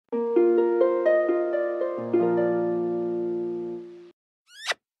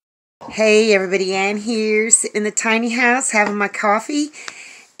Hey everybody, Ann here, sitting in the tiny house having my coffee,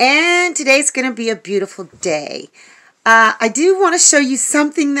 and today's going to be a beautiful day. I do want to show you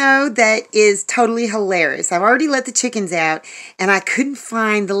something though that is totally hilarious. I've already let the chickens out and I couldn't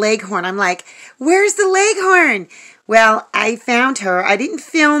find the leghorn. I'm like, where's the leghorn? Well, I found her. I didn't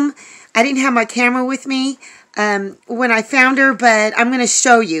have my camera with me when I found her, but I'm going to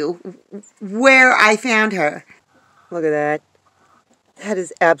show you where I found her. Look at that. That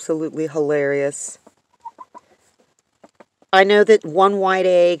is absolutely hilarious. I know that one white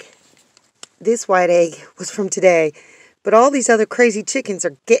egg, this white egg was from today, but all these other crazy chickens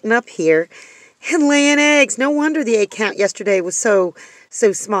are getting up here and laying eggs. No wonder the egg count yesterday was so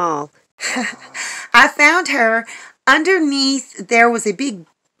small. I found her underneath. There was a big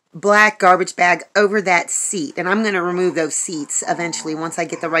black garbage bag over that seat, and I'm going to remove those seats eventually once I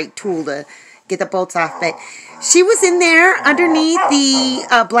get the right tool to get the bolts off. But she was in there underneath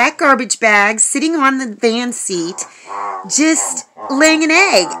the black garbage bag, sitting on the van seat, just laying an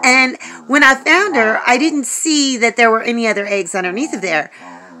egg. And when I found her, I didn't see that there were any other eggs underneath of there.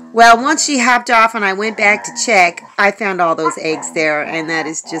 Well, once she hopped off and I went back to check, I found all those eggs there, and that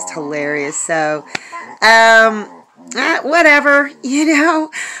is just hilarious. So, whatever, you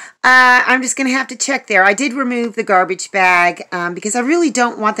know. I'm just going to have to check there. I did remove the garbage bag because I really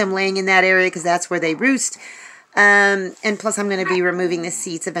don't want them laying in that area because that's where they roost. And plus I'm going to be removing the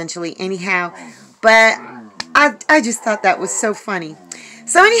seats eventually anyhow. But I just thought that was so funny.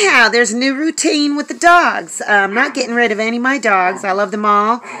 So anyhow, there's a new routine with the dogs. I'm not getting rid of any of my dogs. I love them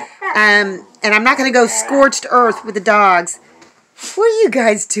all. And I'm not going to go scorched earth with the dogs. What are you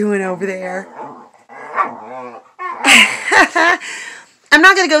guys doing over there? I'm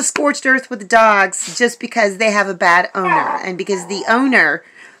not going to go scorched earth with the dogs just because they have a bad owner and because the owner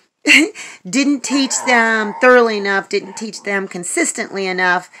didn't teach them thoroughly enough, didn't teach them consistently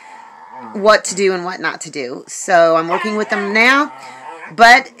enough what to do and what not to do. So I'm working with them now,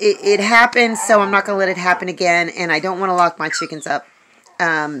 but it happened, so I'm not going to let it happen again, and I don't want to lock my chickens up.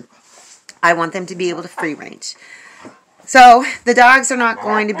 I want them to be able to free range. So the dogs are not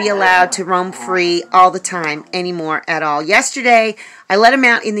going to be allowed to roam free all the time anymore at all. Yesterday, I let them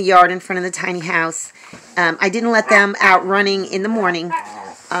out in the yard in front of the tiny house. I didn't let them out running in the morning.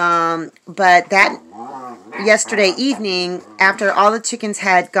 But that yesterday evening, after all the chickens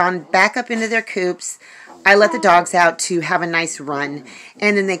had gone back up into their coops, I let the dogs out to have a nice run.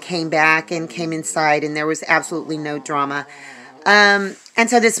 And then they came back and came inside, and there was absolutely no drama. And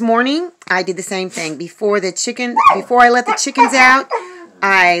so this morning, I did the same thing. Before I let the chickens out,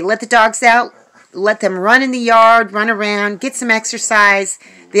 I let the dogs out, let them run in the yard, run around, get some exercise.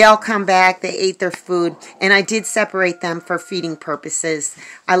 They all come back, they ate their food, and I did separate them for feeding purposes.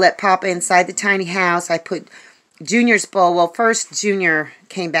 I let Papa inside the tiny house. I put Junior's bowl. Well, first Junior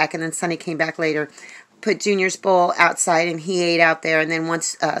came back, and then Sonny came back later. Put Junior's bowl outside, and he ate out there. And then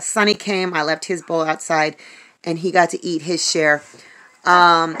once Sonny came, I left his bowl outside, and he got to eat his share.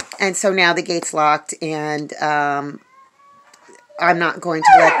 And so now the gate's locked, and I'm not going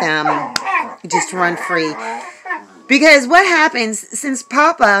to let them just run free. Because what happens, since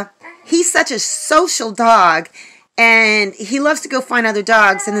Papa, he's such a social dog, and he loves to go find other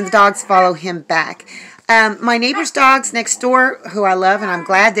dogs, and then the dogs follow him back. My neighbor's dogs next door, who I love, and I'm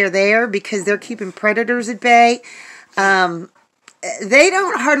glad they're there because they're keeping predators at bay. They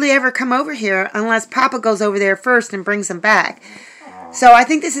don't hardly ever come over here unless Papa goes over there first and brings them back. So I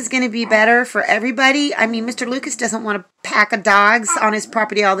think this is going to be better for everybody. I mean, Mr. Lucas doesn't want a pack of dogs on his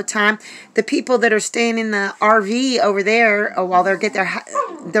property all the time. The people that are staying in the RV over there, while they're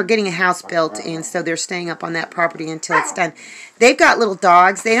getting a house built, and so they're staying up on that property until it's done. They've got little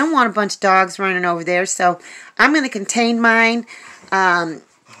dogs. They don't want a bunch of dogs running over there, so I'm going to contain mine,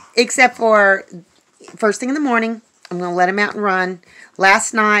 except for first thing in the morning. I'm going to let them out and run.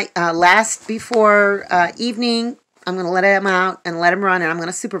 Before evening, I'm going to let them out and let them run, and I'm going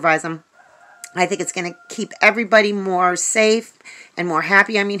to supervise them. I think it's going to keep everybody more safe and more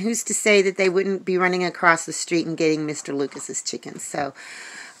happy. I mean, who's to say that they wouldn't be running across the street and getting Mr. Lucas's chickens? So,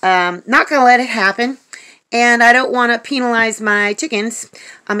 not going to let it happen. And I don't want to penalize my chickens.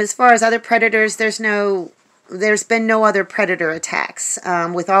 As far as other predators, there's been no other predator attacks.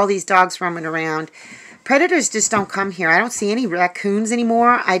 With all these dogs roaming around, predators just don't come here. I don't see any raccoons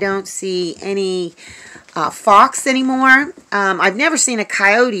anymore. I don't see any fox anymore. I've never seen a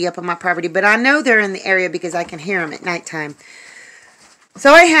coyote up on my property, but I know they're in the area because I can hear them at nighttime.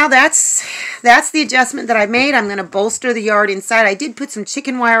 So anyhow, that's the adjustment that I made. I'm going to bolster the yard inside. I did put some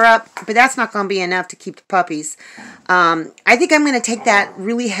chicken wire up, but that's not going to be enough to keep the puppies. I think I'm going to take that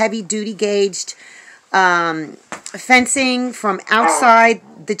really heavy duty gauged fencing from outside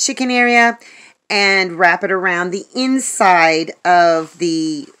the chicken area and wrap it around the inside of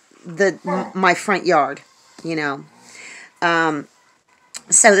my front yard, you know,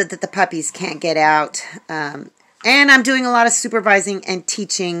 so that the puppies can't get out. And I'm doing a lot of supervising and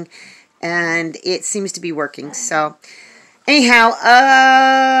teaching, and it seems to be working. So anyhow,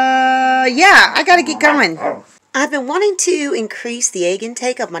 yeah, I got to get going. I've been wanting to increase the egg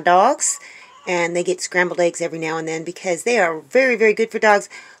intake of my dogs, and they get scrambled eggs every now and then because they are very, very good for dogs.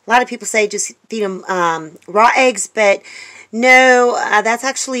 A lot of people say just feed them raw eggs, but no, that's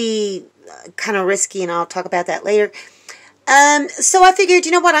actually kind of risky, and I'll talk about that later. So I figured,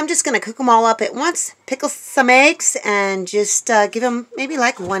 you know what, I'm just going to cook them all up at once, pickle some eggs, and just give them maybe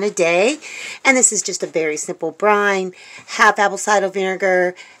like one a day. And this is just a very simple brine, half apple cider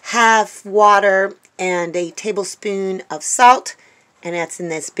vinegar, half water, and a tablespoon of salt. And that's in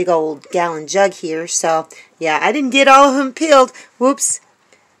this big old gallon jug here. So, yeah, I didn't get all of them peeled. Whoops.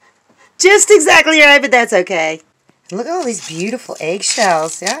 Just exactly right, but that's okay. Look at all these beautiful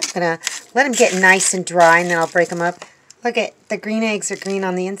eggshells. Yeah, I'm going to let them get nice and dry, and then I'll break them up. Look at the green eggs are green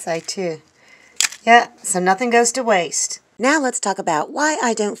on the inside, too. Yeah, so nothing goes to waste. Now let's talk about why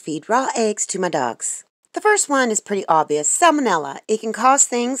I don't feed raw eggs to my dogs. The first one is pretty obvious, salmonella. It can cause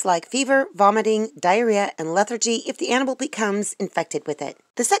things like fever, vomiting, diarrhea, and lethargy if the animal becomes infected with it.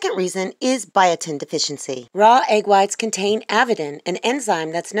 The second reason is biotin deficiency. Raw egg whites contain avidin, an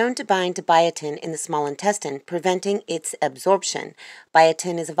enzyme that's known to bind to biotin in the small intestine, preventing its absorption.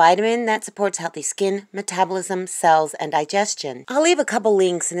 Biotin is a vitamin that supports healthy skin, metabolism, cells, and digestion. I'll leave a couple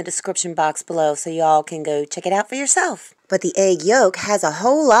links in the description box below so y'all can go check it out for yourself. But the egg yolk has a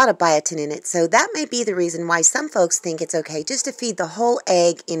whole lot of biotin in it, so that may be the reason why some folks think it's okay just to feed the whole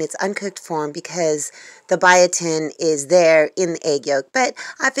egg in its uncooked form because the biotin is there in the egg yolk. But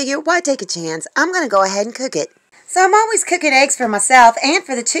I figure, why take a chance? I'm going to go ahead and cook it. So I'm always cooking eggs for myself and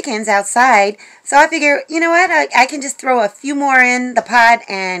for the chickens outside. So I figure, you know what, I can just throw a few more in the pot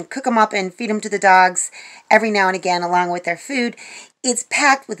and cook them up and feed them to the dogs every now and again along with their food. It's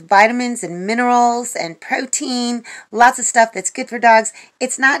packed with vitamins and minerals and protein, lots of stuff that's good for dogs.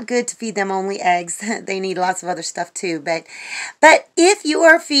 It's not good to feed them only eggs. They need lots of other stuff too. But if you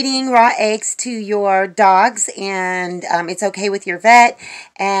are feeding raw eggs to your dogs and it's okay with your vet,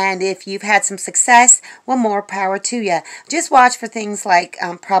 and if you've had some success, well, more power to you. Just watch for things like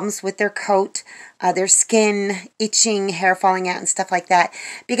problems with their coat, their skin, itching, hair falling out, and stuff like that.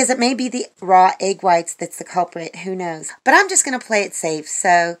 Because it may be the raw egg whites that's the culprit. Who knows? But I'm just going to play it safe.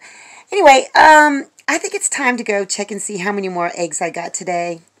 So anyway, I think it's time to go check and see how many more eggs I got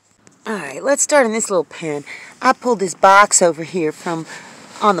today. Alright, let's start in this little pen. I pulled this box over here from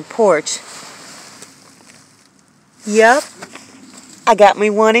on the porch. Yep, I got me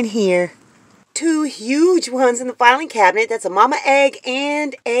one in here. Two huge ones in the filing cabinet. That's a mama egg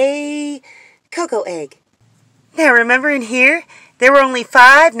and a cocoa egg. Now remember in here, there were only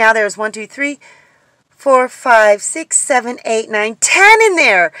 5. Now there's 1, 2, 3, 4, 5, 6, 7, 8, 9, 10 in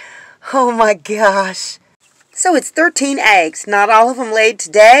there. Oh my gosh. So it's 13 eggs. Not all of them laid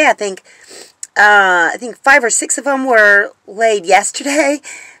today. I think 5 or 6 of them were laid yesterday,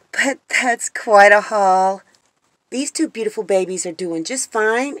 but that's quite a haul. These 2 beautiful babies are doing just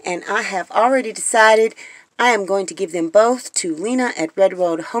fine, and I have already decided I am going to give them both to Lena at Red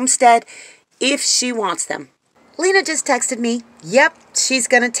Road Homestead if she wants them. Lena just texted me. Yep, she's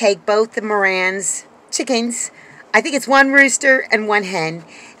going to take both the Moran's chickens. I think it's 1 rooster and 1 hen.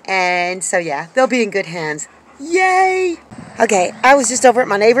 And so yeah, they'll be in good hands. Yay! Okay, I was just over at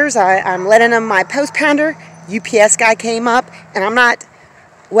my neighbor's. I'm letting them my post pounder. UPS guy came up, and I'm not...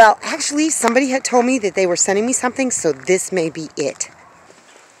 Well, actually, somebody had told me that they were sending me something, so this may be it.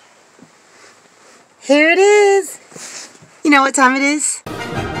 Here it is. You know what time it is?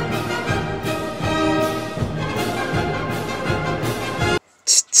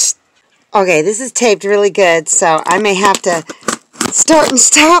 Okay, this is taped really good, so I may have to start and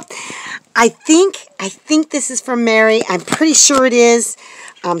stop. I think this is from Mary. I'm pretty sure it is.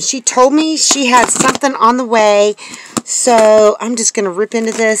 She told me she had something on the way, so I'm just going to rip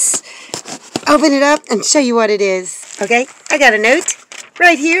into this, open it up, and show you what it is. Okay, I got a note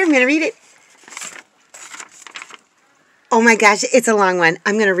right here. I'm going to read it. Oh my gosh, it's a long one.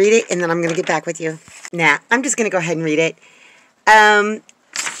 I'm going to read it, and then I'm going to get back with you. Nah, I'm just going to go ahead and read it.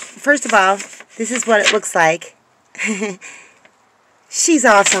 First of all, this is what it looks like. She's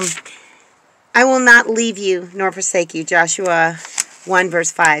awesome. I will not leave you nor forsake you, Joshua 1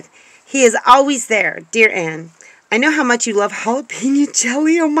 verse 5. He is always there, dear Anne. I know how much you love jalapeno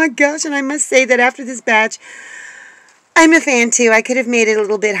jelly. Oh my gosh, and I must say that after this batch, I'm a fan too. I could have made it a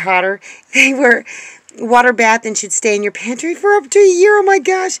little bit hotter. They were water bath and should stay in your pantry for up to a year. Oh my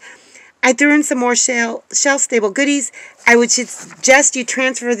gosh. I threw in some more shelf-stable goodies. I would suggest you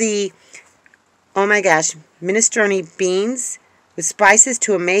transfer the, oh my gosh, minestrone beans with spices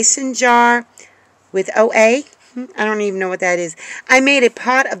to a mason jar with OA. I don't even know what that is. I made a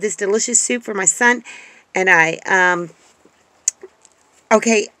pot of this delicious soup for my son, and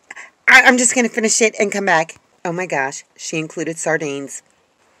okay, I'm just going to finish it and come back. Oh my gosh, she included sardines.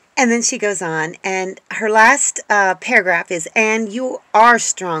 And then she goes on, and her last paragraph is, "And you are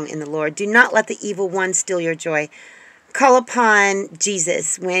strong in the Lord. Do not let the evil one steal your joy. Call upon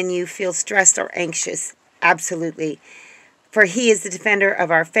Jesus when you feel stressed or anxious. Absolutely. For he is the defender of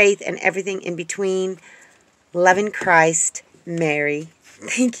our faith and everything in between. Love in Christ, Mary."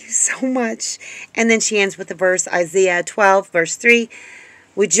 Thank you so much. And then she ends with the verse, Isaiah 12, verse 3.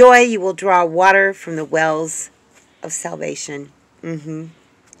 "With joy you will draw water from the wells of salvation."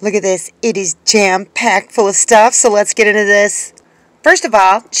 Look at this. It is jam-packed full of stuff, so let's get into this. First of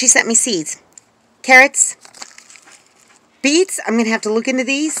all, she sent me seeds. Carrots, beets. I'm going to have to look into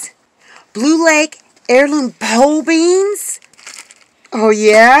these. Blue Lake heirloom pole beans. Oh,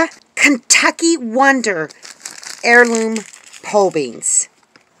 yeah. Kentucky Wonder heirloom pole beans.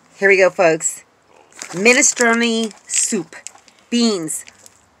 Here we go, folks. Minestrone soup. Beans.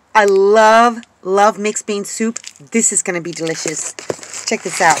 I love mixed bean soup. This is going to be delicious. Check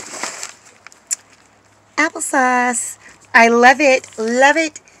this out. Applesauce. I love it. Love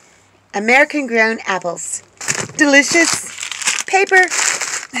it. American grown apples. Delicious. Paper.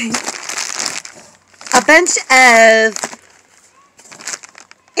 A bunch of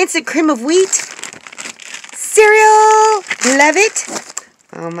instant cream of wheat. Cereal. Love it.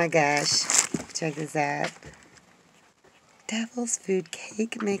 Oh my gosh. Check this out. Devil's food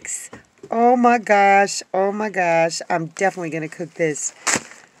cake mix. Oh my gosh. Oh my gosh. I'm definitely going to cook this.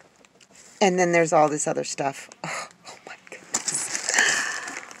 And then there's all this other stuff. Oh my goodness.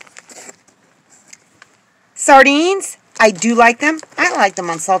 Sardines. I do like them. I like them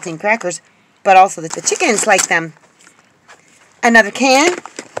on saltine crackers. But also the chickens like them. Another can.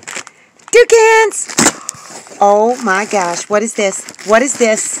 2 cans. Oh my gosh. What is this? What is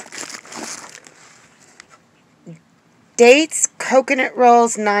this? Dates, coconut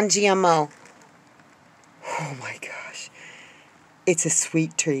rolls, non-GMO. Oh my gosh. It's a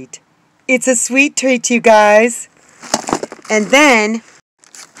sweet treat. It's a sweet treat, you guys. And then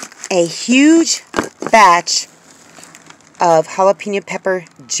a huge batch of jalapeno pepper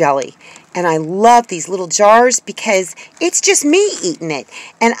jelly. And I love these little jars because it's just me eating it.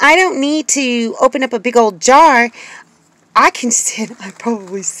 And I don't need to open up a big old jar. I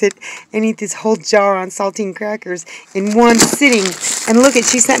probably sit and eat this whole jar on saltine crackers in one sitting. And look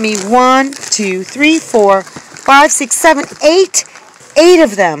she sent me 1, 2, 3, 4, 5, 6, 7, 8. 8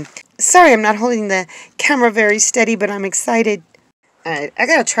 of them. Sorry, I'm not holding the camera very steady, but I'm excited. I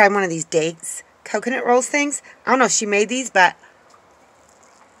gotta try one of these dates coconut rolls things. I don't know if she made these, but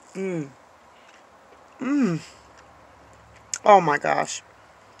oh my gosh.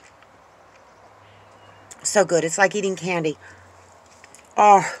 So good. It's like eating candy.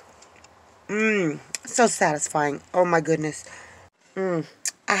 Oh. So satisfying. Oh my goodness. I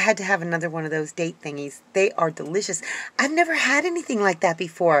had to have another one of those date thingies. They are delicious. I've never had anything like that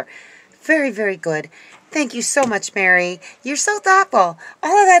before. Very, very good. Thank you so much, Mary. You're so thoughtful.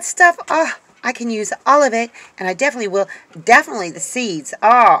 All of that stuff, oh, I can use all of it, and I definitely will. Definitely the seeds.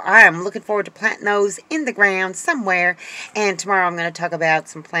 Oh, I am looking forward to planting those in the ground somewhere. And tomorrow I'm going to talk about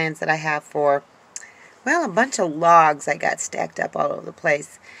some plans that I have for, well, a bunch of logs I got stacked up all over the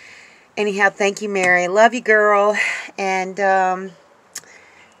place. Anyhow, thank you, Mary. Love you, girl. And,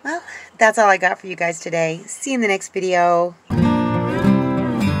 well, that's all I got for you guys today. See you in the next video.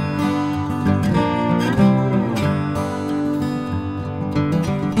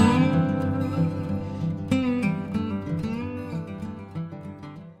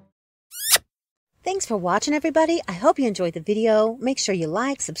 Thanks for watching, everybody. I hope you enjoyed the video. Make sure you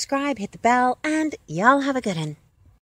like, subscribe, hit the bell, and y'all have a good one.